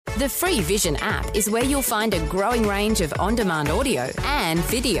The free Vision app is where you'll find a growing range of on-demand audio and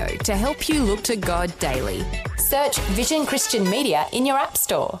video to help you look to God daily. Search Vision Christian Media in your app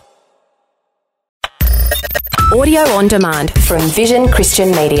store. Audio on demand from Vision Christian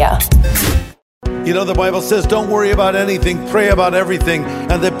Media. You know, the Bible says, don't worry about anything, pray about everything,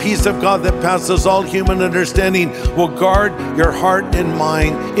 and the peace of God that passes all human understanding will guard your heart and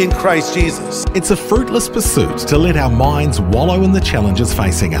mind in Christ Jesus. It's a fruitless pursuit to let our minds wallow in the challenges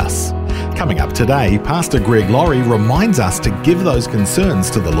facing us. Coming up today, Pastor Greg Laurie reminds us to give those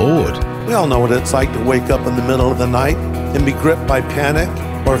concerns to the Lord. We all know what it's like to wake up in the middle of the night and be gripped by panic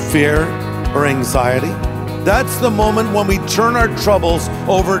or fear or anxiety. That's the moment when we turn our troubles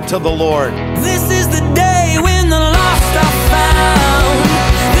over to the Lord. This is the day when the lost are found.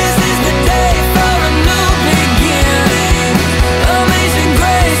 This is the day for a new beginning. Amazing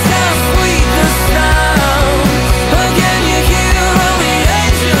grace, how sweet the sound. Again you hear all the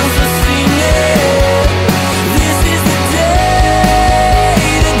angels are singing. This is the day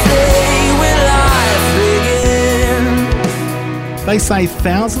when life begins. They say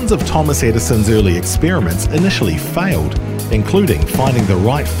thousands of Thomas Edison's early experiments initially failed, including finding the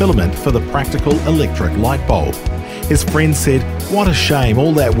right filament for the practical electric light bulb. His friend said, "What a shame,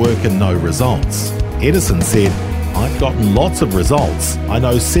 all that work and no results." Edison said, "I've gotten lots of results. I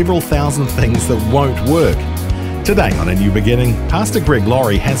know several thousand things that won't work." Today on A New Beginning, Pastor Greg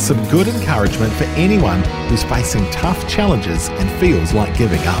Laurie has some good encouragement for anyone who's facing tough challenges and feels like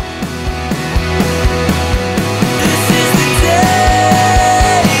giving up.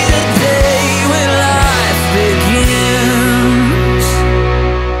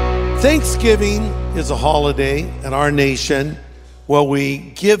 Thanksgiving is a holiday in our nation where we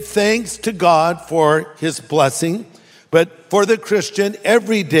give thanks to God for His blessing, but for the Christian,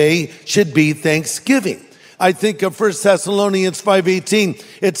 every day should be Thanksgiving. I think of 1 Thessalonians 5:18.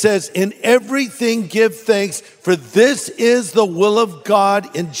 It says, "In everything give thanks, for this is the will of God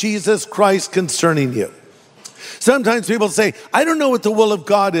in Jesus Christ concerning you." Sometimes people say, "I don't know what the will of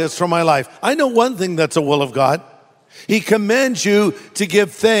God is for my life." I know one thing that's a will of God. He commands you to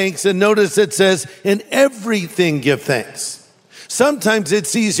give thanks, and notice it says, in everything give thanks. Sometimes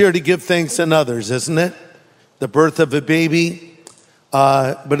it's easier to give thanks than others, isn't it? The birth of a baby,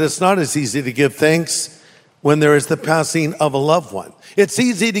 but it's not as easy to give thanks when there is the passing of a loved one. It's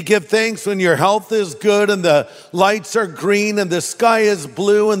easy to give thanks when your health is good and the lights are green and the sky is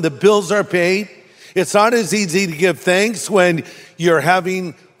blue and the bills are paid. It's not as easy to give thanks when you're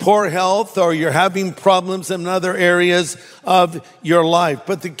having poor health or you're having problems in other areas of your life.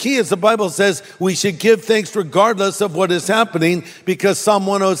 But the key is the Bible says we should give thanks regardless of what is happening, because Psalm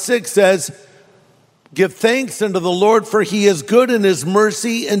 106 says, "Give thanks unto the Lord, for He is good and His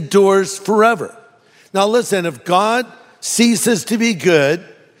mercy endures forever." Now listen, if God ceases to be good,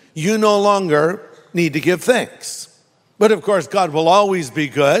 you no longer need to give thanks. But of course, God will always be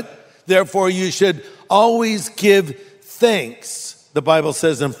good. Therefore, you should always give thanks. The Bible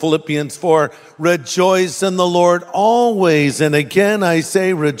says in Philippians 4, "Rejoice in the Lord always." And again, I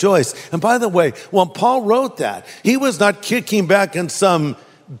say rejoice. And by the way, when Paul wrote that, he was not kicking back on some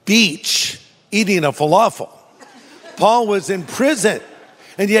beach eating a falafel. Paul was in prison.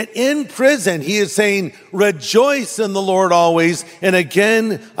 And yet in prison, he is saying, "Rejoice in the Lord always." And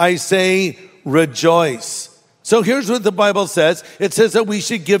again, I say rejoice. So here's what the Bible says. It says that we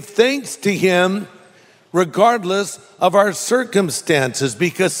should give thanks to Him regardless of our circumstances,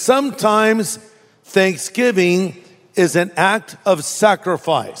 because sometimes thanksgiving is an act of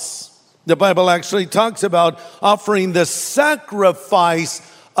sacrifice. The Bible actually talks about offering the sacrifice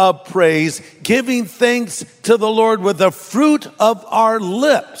of praise, giving thanks to the Lord with the fruit of our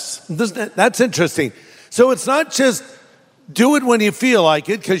lips. That's interesting. So it's not just do it when you feel like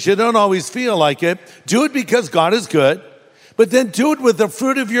it, because you don't always feel like it. Do it because God is good, but then do it with the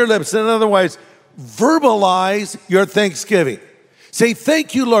fruit of your lips. In other words, verbalize your thanksgiving. Say,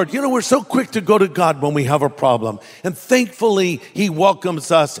 "Thank you, Lord." You know, we're so quick to go to God when we have a problem. And thankfully, He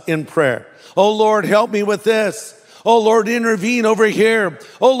welcomes us in prayer. "Oh, Lord, help me with this. Oh, Lord, intervene over here.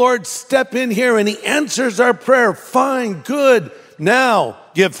 Oh, Lord, step in here." And He answers our prayer. Fine, good. Now,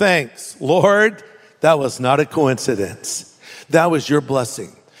 give thanks. "Lord, that was not a coincidence. That was your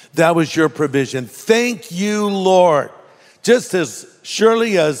blessing. That was your provision. Thank you, Lord." Just as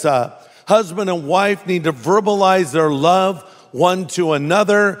surely as husband and wife need to verbalize their love one to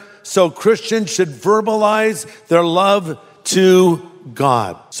another, so Christians should verbalize their love to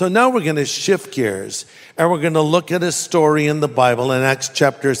God. So now we're going to shift gears and we're going to look at a story in the Bible in Acts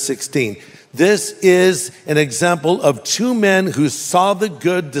chapter 16. This is an example of two men who saw the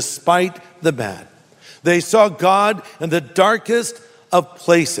good despite the bad. They saw God in the darkest of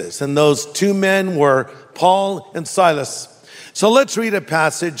places. And those two men were Paul and Silas. So let's read a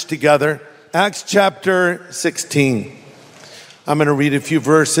passage together. Acts chapter 16. I'm going to read a few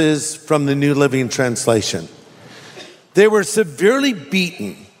verses from the New Living Translation. They were severely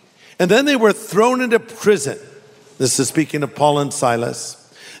beaten, and then they were thrown into prison. This is speaking of Paul and Silas.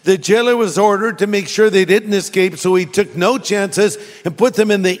 The jailer was ordered to make sure they didn't escape, so he took no chances and put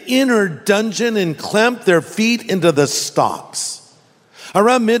them in the inner dungeon and clamped their feet into the stocks.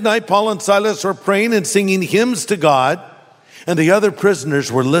 Around midnight, Paul and Silas were praying and singing hymns to God, and the other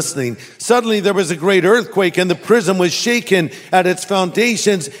prisoners were listening. Suddenly there was a great earthquake, and the prison was shaken at its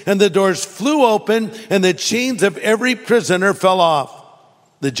foundations, and the doors flew open, and the chains of every prisoner fell off.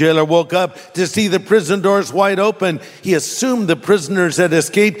 The jailer woke up to see the prison doors wide open. He assumed the prisoners had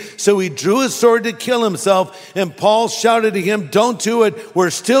escaped, so he drew his sword to kill himself, and Paul shouted to him, "Don't do it,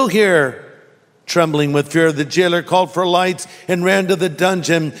 we're still here." Trembling with fear, the jailer called for lights and ran to the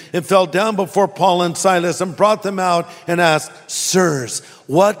dungeon and fell down before Paul and Silas and brought them out and asked, "Sirs,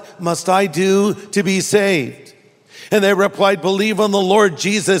 what must I do to be saved?" And they replied, "Believe on the Lord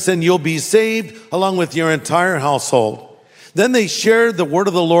Jesus and you'll be saved along with your entire household." Then they shared the word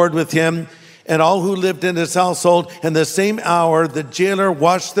of the Lord with him and all who lived in his household. In the same hour, the jailer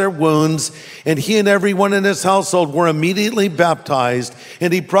washed their wounds, and he and everyone in his household were immediately baptized.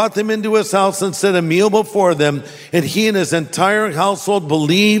 And he brought them into his house and set a meal before them. And he and his entire household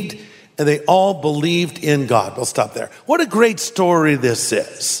believed, and they all believed in God. We'll stop there. What a great story this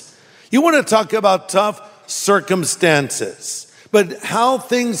is. You want to talk about tough circumstances, but how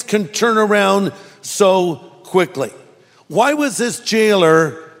things can turn around so quickly. Why was this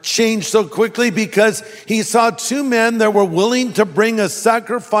jailer changed so quickly? Because he saw two men that were willing to bring a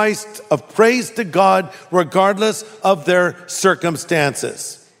sacrifice of praise to God regardless of their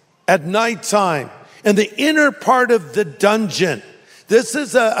circumstances. At nighttime, in the inner part of the dungeon, this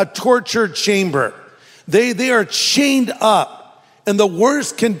is a torture chamber. They are chained up in the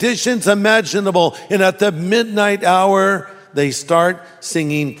worst conditions imaginable. And at the midnight hour, they start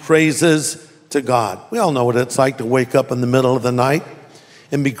singing praises to God. We all know what it's like to wake up in the middle of the night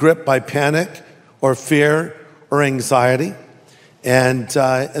and be gripped by panic or fear or anxiety. And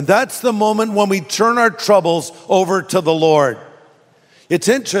that's the moment when we turn our troubles over to the Lord. It's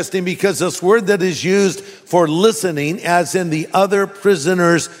interesting because this word that is used for listening, as in the other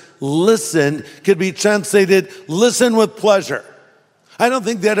prisoners listened, could be translated listen with pleasure. I don't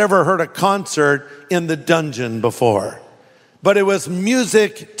think they'd ever heard a concert in the dungeon before, but it was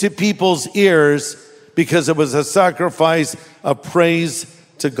music to people's ears because it was a sacrifice of praise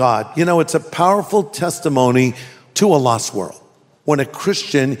to God. You know, it's a powerful testimony to a lost world when a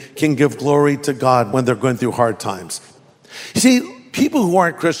Christian can give glory to God when they're going through hard times. You see, people who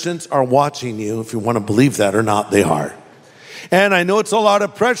aren't Christians are watching you. If you want to believe that or not, they are. And I know it's a lot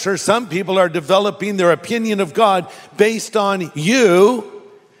of pressure. Some people are developing their opinion of God based on you,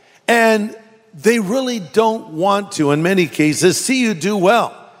 and they really don't want to, in many cases, see you do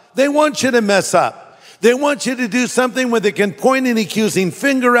well. They want you to mess up. They want you to do something where they can point an accusing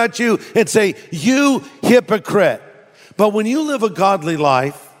finger at you and say, "You hypocrite." But when you live a godly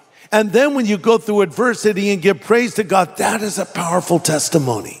life, and then when you go through adversity and give praise to God, that is a powerful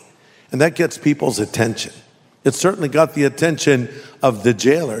testimony. And that gets people's attention. It certainly got the attention of the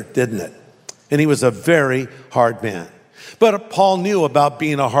jailer, didn't it? And he was a very hard man. But Paul knew about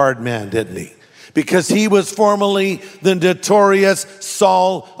being a hard man, didn't he? Because he was formerly the notorious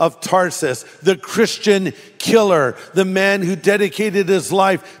Saul of Tarsus, the Christian killer, the man who dedicated his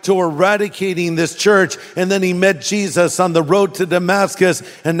life to eradicating this church. And then he met Jesus on the road to Damascus,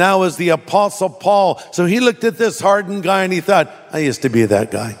 and now is the Apostle Paul. So he looked at this hardened guy and he thought, I used to be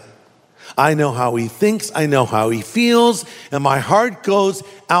that guy. I know how he thinks, I know how he feels, and my heart goes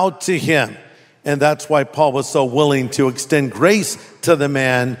out to him. And that's why Paul was so willing to extend grace to the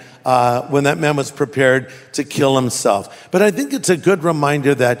man when that man was prepared to kill himself. But I think it's a good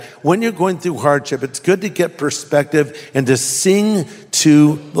reminder that when you're going through hardship, it's good to get perspective and to sing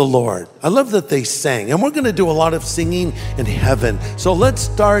to the Lord. I love that they sang, and we're going to do a lot of singing in heaven. So let's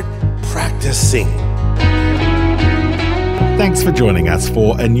start practicing. Thanks for joining us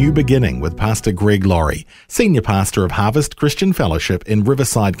for A New Beginning with Pastor Greg Laurie, Senior Pastor of Harvest Christian Fellowship in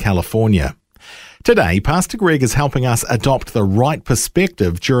Riverside, California. Today, Pastor Greg is helping us adopt the right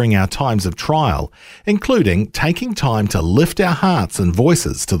perspective during our times of trial, including taking time to lift our hearts and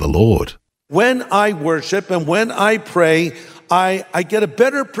voices to the Lord. When I worship and when I pray, I get a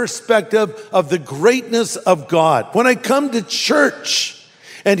better perspective of the greatness of God. When I come to church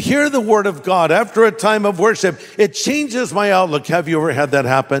and hear the word of God after a time of worship, it changes my outlook. Have you ever had that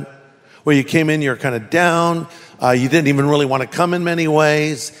happen? Where you came in, you're kind of down, You didn't even really want to come in many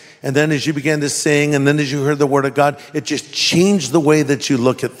ways. And then as you began to sing, and then as you heard the word of God, it just changed the way that you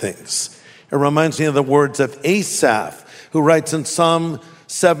look at things. It reminds me of the words of Asaph, who writes in Psalm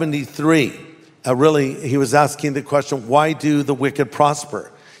 73. He was asking the question, why do the wicked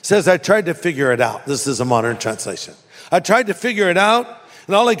prosper? He says, I tried to figure it out. This is a modern translation. I tried to figure it out,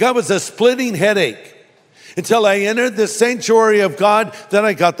 and all I got was a splitting headache. Until I entered the sanctuary of God, then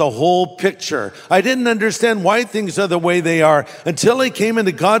I got the whole picture. I didn't understand why things are the way they are until I came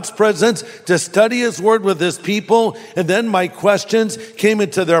into God's presence to study His Word with His people, and then my questions came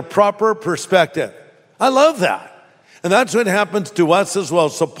into their proper perspective. I love that. And that's what happens to us as well.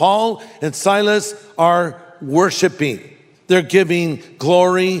 So Paul and Silas are worshiping. They're giving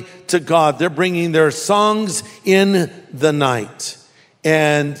glory to God. They're bringing their songs in the night.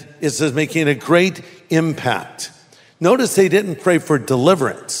 And it says making a great impact. Notice they didn't pray for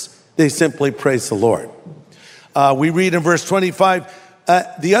deliverance. They simply praised the Lord. We read in verse 25,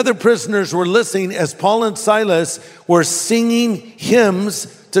 the other prisoners were listening as Paul and Silas were singing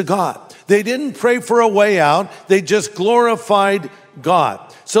hymns to God. They didn't pray for a way out. They just glorified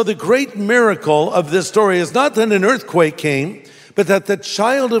God. So the great miracle of this story is not that an earthquake came, but that the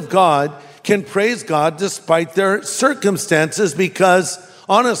child of God can praise God despite their circumstances, because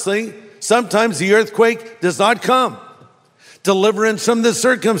honestly, sometimes the earthquake does not come. Deliverance from the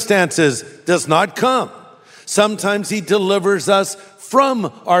circumstances does not come. Sometimes He delivers us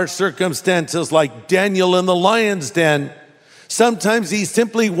from our circumstances, like Daniel in the lion's den. Sometimes He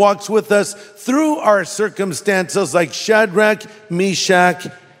simply walks with us through our circumstances, like Shadrach, Meshach,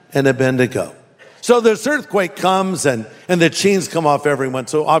 and Abednego. So this earthquake comes and the chains come off everyone.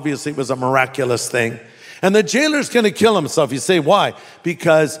 So obviously it was a miraculous thing. And the jailer's going to kill himself. You say, why?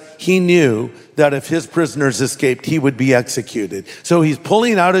 Because he knew that if his prisoners escaped, he would be executed. So he's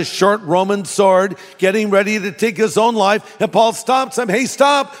pulling out his short Roman sword, getting ready to take his own life. And Paul stops him. Hey,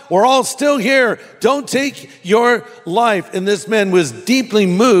 stop. We're all still here. Don't take your life. And this man was deeply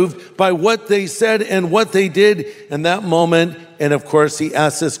moved by what they said and what they did in that moment. And of course, he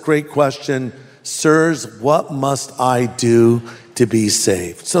asked this great question, sirs, what must I do to be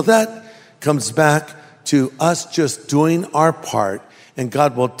saved? So that comes back to us just doing our part, and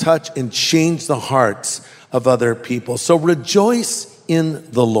God will touch and change the hearts of other people. So rejoice in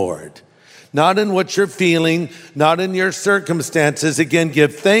the Lord, not in what you're feeling, not in your circumstances. Again,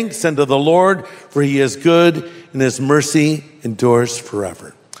 give thanks unto the Lord, for He is good and His mercy endures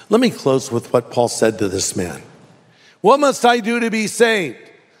forever. Let me close with what Paul said to this man. What must I do to be saved?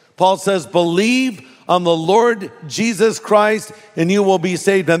 Paul says, believe on the Lord Jesus Christ and you will be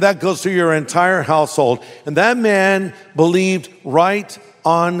saved. And that goes through your entire household. And that man believed right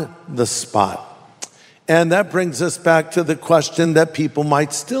on the spot. And that brings us back to the question that people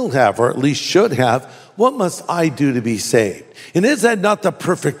might still have, or at least should have. What must I do to be saved? And is that not the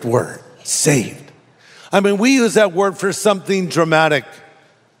perfect word? Saved. I mean, we use that word for something dramatic.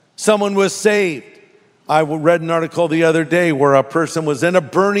 Someone was saved. I read an article the other day where a person was in a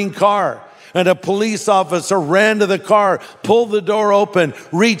burning car, and a police officer ran to the car, pulled the door open,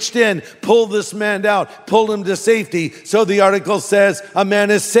 reached in, pulled this man out, pulled him to safety. So the article says a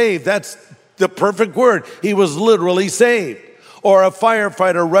man is saved. That's the perfect word. He was literally saved. Or a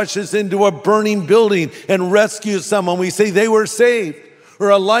firefighter rushes into a burning building and rescues someone. We say they were saved. Or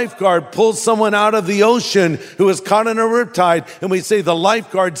a lifeguard pulls someone out of the ocean who was caught in a riptide, and we say the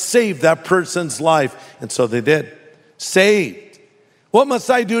lifeguard saved that person's life. And so they did. Saved. What must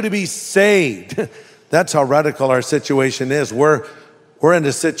I do to be saved? That's how radical our situation is. We're in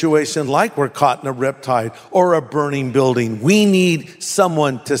a situation like we're caught in a riptide or a burning building. We need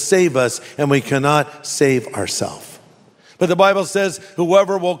someone to save us, and we cannot save ourselves. But the Bible says,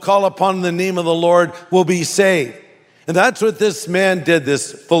 whoever will call upon the name of the Lord will be saved. And that's what this man did,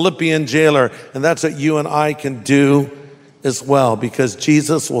 this Philippian jailer. And that's what you and I can do as well, because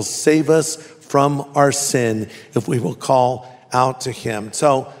Jesus will save us from our sin if we will call out to Him.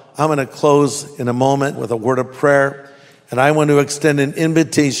 So I'm going to close in a moment with a word of prayer. And I want to extend an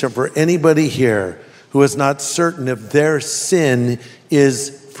invitation for anybody here who is not certain if their sin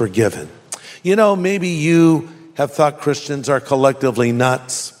is forgiven. You know, maybe you have thought Christians are collectively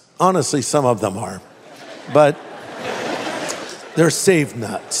nuts. Honestly, some of them are. But they're saved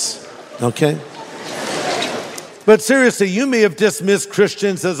nuts, okay? But seriously, you may have dismissed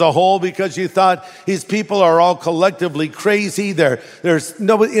Christians as a whole because you thought these people are all collectively crazy. There's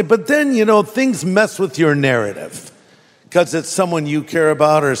nobody, but then, you know, things mess with your narrative. because it's someone you care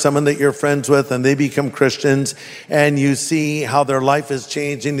about or someone that you're friends with and they become Christians and you see how their life is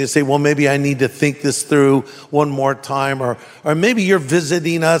changing. You say, well, maybe I need to think this through one more time. Or maybe you're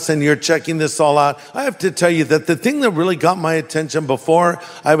visiting us and you're checking this all out. I have to tell you that the thing that really got my attention before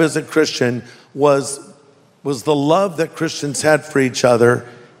I was a Christian was the love that Christians had for each other.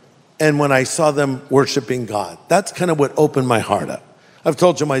 And when I saw them worshiping God, that's kind of what opened my heart up. I've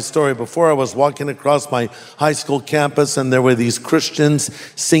told you my story before. I was walking across my high school campus and there were these Christians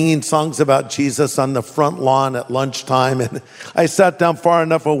singing songs about Jesus on the front lawn at lunchtime. And I sat down far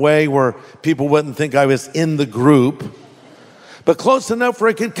enough away where people wouldn't think I was in the group, but close enough where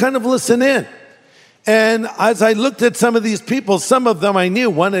I could kind of listen in. And as I looked at some of these people, some of them I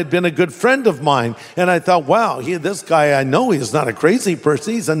knew. One had been a good friend of mine. And I thought, wow, this guy, I know he's not a crazy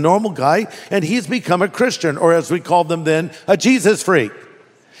person. He's a normal guy. And he's become a Christian, or as we called them then, a Jesus freak.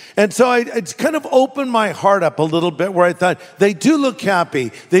 And so it's kind of opened my heart up a little bit where I thought, they do look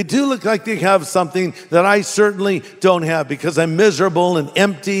happy. They do look like they have something that I certainly don't have because I'm miserable and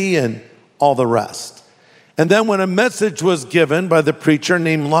empty and all the rest. And then when a message was given by the preacher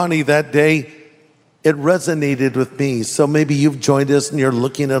named Lonnie that day, it resonated with me. So maybe you've joined us and you're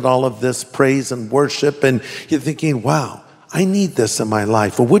looking at all of this praise and worship and you're thinking, wow, I need this in my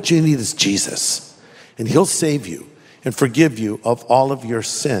life. Well, what you need is Jesus. And he'll save you and forgive you of all of your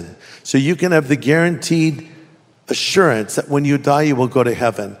sin. So you can have the guaranteed assurance that when you die, you will go to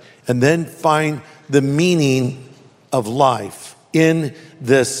heaven and then find the meaning of life in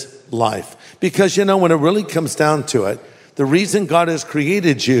this life. Because, when it really comes down to it, the reason God has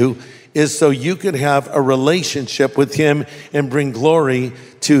created you is so you could have a relationship with him and bring glory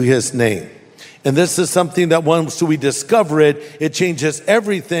to his name. And this is something that once we discover it, it changes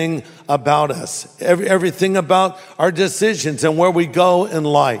everything about us, everything about our decisions and where we go in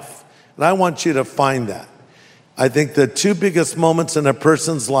life. And I want you to find that. I think the two biggest moments in a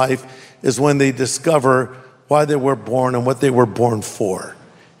person's life is when they discover why they were born and what they were born for.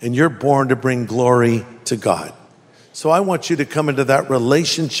 And you're born to bring glory to God. So I want you to come into that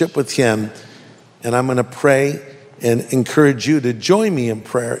relationship with him, and I'm going to pray and encourage you to join me in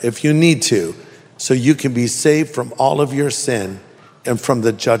prayer if you need to, so you can be saved from all of your sin and from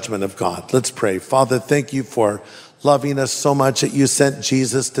the judgment of God. Let's pray. Father, thank you for loving us so much that you sent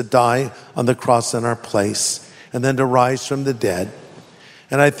Jesus to die on the cross in our place and then to rise from the dead.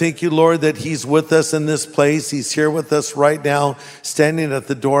 And I thank you, Lord, that he's with us in this place. He's here with us right now, standing at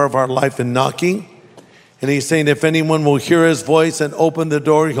the door of our life and knocking. And he's saying, if anyone will hear his voice and open the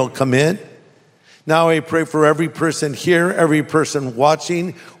door, he'll come in. Now I pray for every person here, every person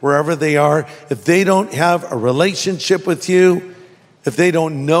watching, wherever they are. If they don't have a relationship with you, if they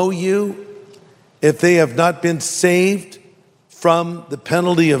don't know you, if they have not been saved from the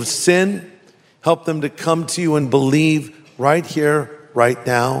penalty of sin, help them to come to you and believe right here, right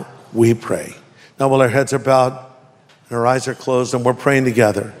now, we pray. Now while our heads are bowed and our eyes are closed and we're praying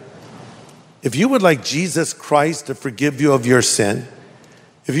together, if you would like Jesus Christ to forgive you of your sin,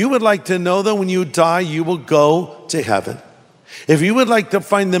 if you would like to know that when you die, you will go to heaven, if you would like to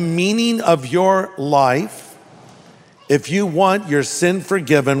find the meaning of your life, if you want your sin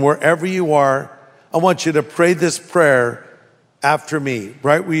forgiven wherever you are, I want you to pray this prayer after me,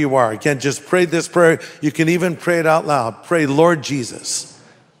 right where you are. Again, just pray this prayer. You can even pray it out loud. Pray, Lord Jesus,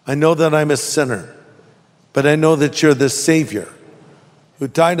 I know that I'm a sinner, but I know that you're the Savior who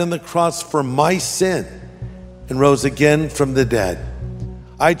died on the cross for my sin and rose again from the dead.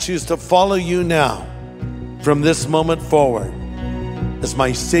 I choose to follow you now from this moment forward as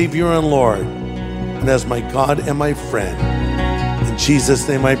my Savior and Lord and as my God and my friend. In Jesus'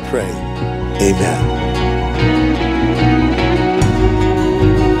 name I pray, amen.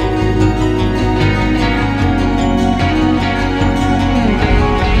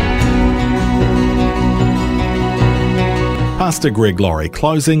 Pastor Greg Laurie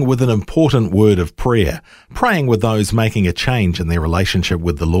closing with an important word of prayer, praying with those making a change in their relationship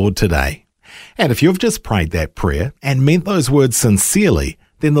with the Lord today. And if you've just prayed that prayer and meant those words sincerely,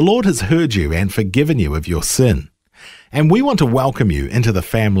 then the Lord has heard you and forgiven you of your sin. And we want to welcome you into the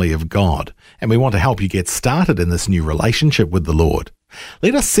family of God, and we want to help you get started in this new relationship with the Lord.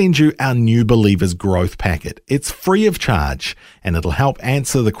 Let us send you our New Believers Growth Packet. It's free of charge, and it'll help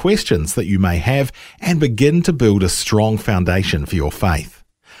answer the questions that you may have and begin to build a strong foundation for your faith.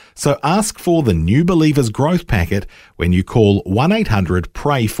 So ask for the New Believers Growth Packet when you call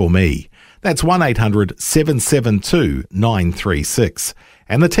 1-800-PRAY-FOR-ME. That's 1-800-772-936.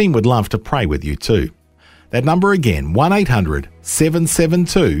 And the team would love to pray with you too. That number again,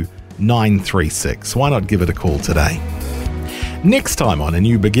 1-800-772-936. Why not give it a call today? Next time on A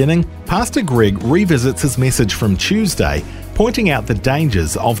New Beginning, Pastor Greg revisits his message from Tuesday, pointing out the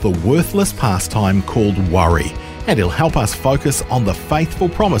dangers of the worthless pastime called worry, and he'll help us focus on the faithful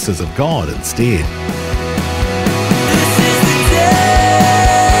promises of God instead. This is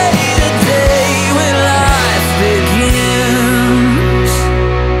the day when life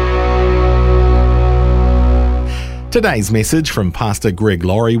begins. Today's message from Pastor Greg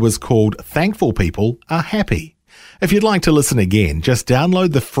Laurie was called Thankful People Are Happy. If you'd like to listen again, just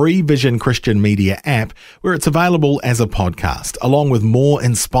download the free Vision Christian Media app, where it's available as a podcast, along with more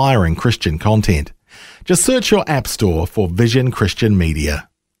inspiring Christian content. Just search your app store for Vision Christian Media.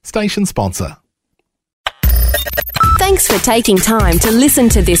 Station sponsor. Thanks for taking time to listen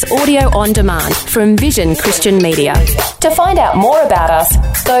to this audio on demand from Vision Christian Media. To find out more about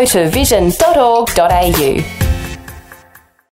us, go to vision.org.au.